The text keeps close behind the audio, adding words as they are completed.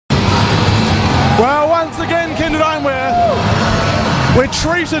we're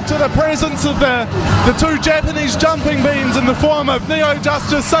treated to the presence of the two Japanese jumping beans in the form of Neo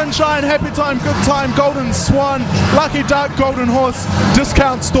Justice, Sunshine, Happy Time, Good Time, Golden Swan, Lucky Duck, Golden Horse,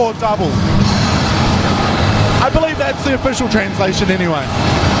 Discount Store Double. I believe that's the official translation anyway.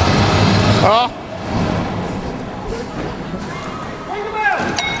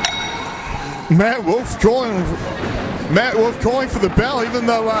 Matt Wolf calling for the bell, even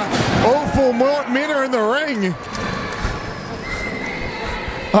though all four men are in the ring.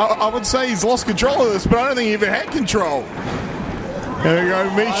 I would say he's lost control of this, but I don't think he ever had control. There we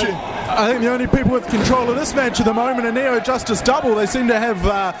go, Misha. I think the only people with control of this match at the moment are Neo Justice Double. They seem to have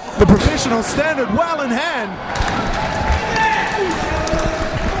the professional standard well in hand.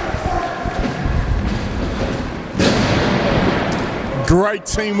 Great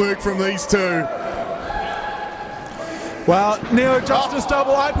teamwork from these two. Well, Neo Justice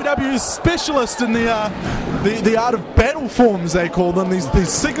Double, IPW's specialist in the art of battle forms, they call them, these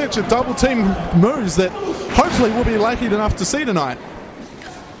signature double team moves that hopefully we'll be lucky enough to see tonight.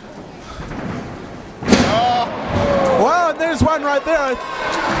 Well, and there's one right there.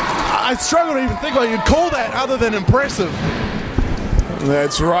 I struggle to even think what you'd call that other than impressive.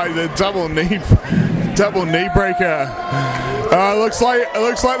 That's right, the double knee breaker. Looks like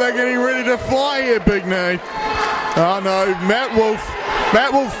they're getting ready to fly here, Big Nate. Oh no, Matt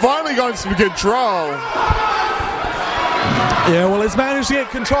Wolf finally got some control. Yeah, well, he's managed to get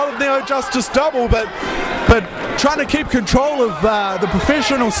control of Neo Justice Double, but trying to keep control of the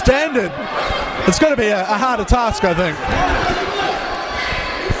professional standard, it's going to be a harder task, I think.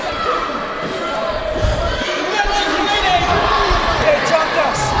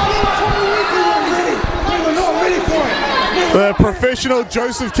 The professional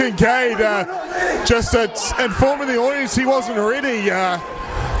Joseph Kincaid just informing the audience he wasn't ready.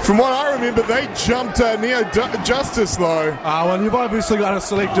 From what I remember, they jumped Neo Justice though. Well, you've obviously got a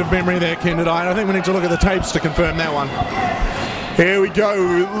selective memory there, Kendall. I think we need to look at the tapes to confirm that one. Here we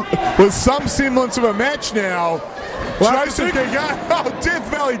go, with some semblance of a match now. Well, Joseph Kincaid,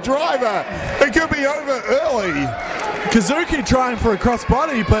 Death Valley Driver. It could be over early. Kazuki trying for a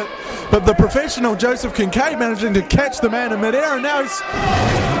crossbody, but the professional Joseph Kincaid managing to catch the man in midair, and now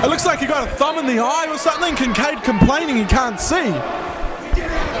it looks like he got a thumb in the eye or something. Kincaid complaining he can't see.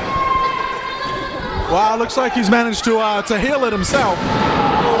 Wow, looks like he's managed to heal it himself.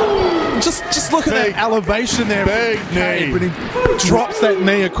 Just look at that elevation there. Big knee. When he drops that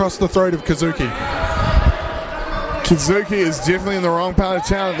knee across the throat of Kazuki. Kazuki is definitely in the wrong part of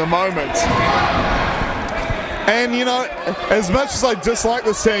town at the moment. And, you know, as much as I dislike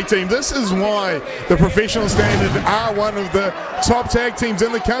this tag team, this is why the Professional Standard are one of the top tag teams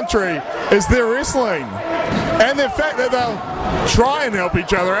in the country, is their wrestling. And the fact that they'll try and help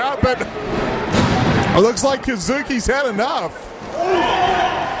each other out, but it looks like Kazuki's had enough.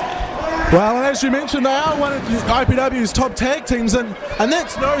 Well, as you mentioned, they are one of IPW's top tag teams, and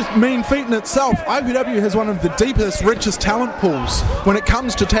that's no mean feat in itself. IPW has one of the deepest, richest talent pools when it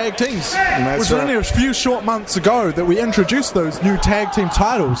comes to tag teams. It was only a few short months ago that we introduced those new tag team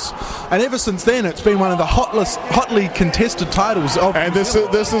titles, and ever since then it's been one of the hotly contested titles of. And this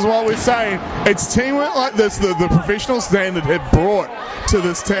is what we're saying. It's teamwork like this that the Professional Standard had brought to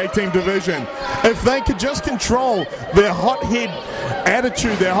this tag team division. If they could just control their hothead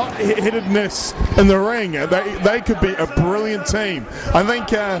attitude, their hot-headedness in the ring, they could be a brilliant team. I think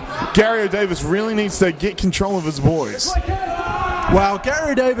Gary O'Davis really needs to get control of his boys. Well,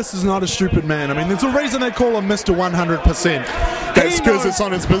 Gary Davis is not a stupid man. I mean, there's a reason they call him Mr. 100%. That's because it's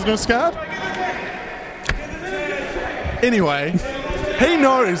on his business card? Anyway, he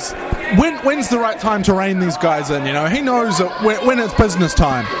knows when's the right time to rein these guys in, you know. He knows that when it's business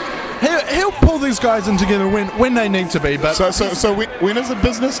time. He'll pull these guys in together when they need to be. But so when is it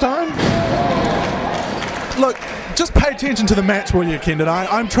business time? Look, just pay attention to the match, will you, Kendall?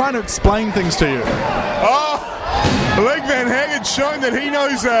 I'm trying to explain things to you. Oh, Leg Van Hagen showing that he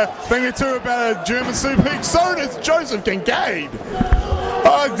knows a thing or two about a German suplex. So does Joseph Kincaid.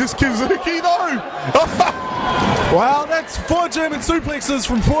 Oh, this Kazuki though. Well, that's 4 German suplexes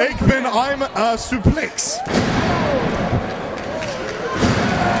from 4. Ekman, I'm a suplex.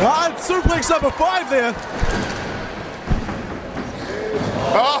 Suplex number 5 there.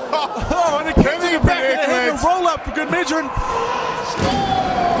 And a kick to the back of the head, a roll up for good measuring.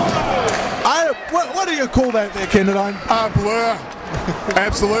 What do you call that there, Kendall? Blur.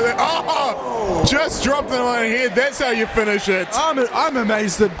 Absolutely. Oh, just dropped it on the head. That's how you finish it. I'm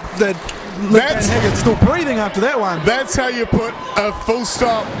amazed that Van Hagen's still breathing after that one. That's how you put a full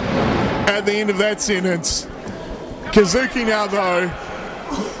stop at the end of that sentence. Kazuki now, though.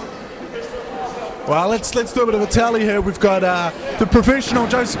 Well, let's do a bit of a tally here. We've got the professional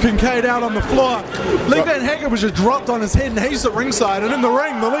Joseph Kincaid out on the floor. Lee Van Hacker was just dropped on his head, and he's at ringside. And in the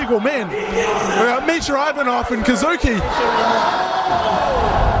ring, the legal men. We got Misha Ivanov and Kazuki.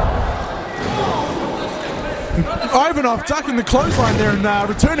 Ivanov ducking the clothesline there and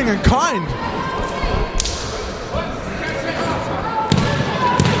returning in kind.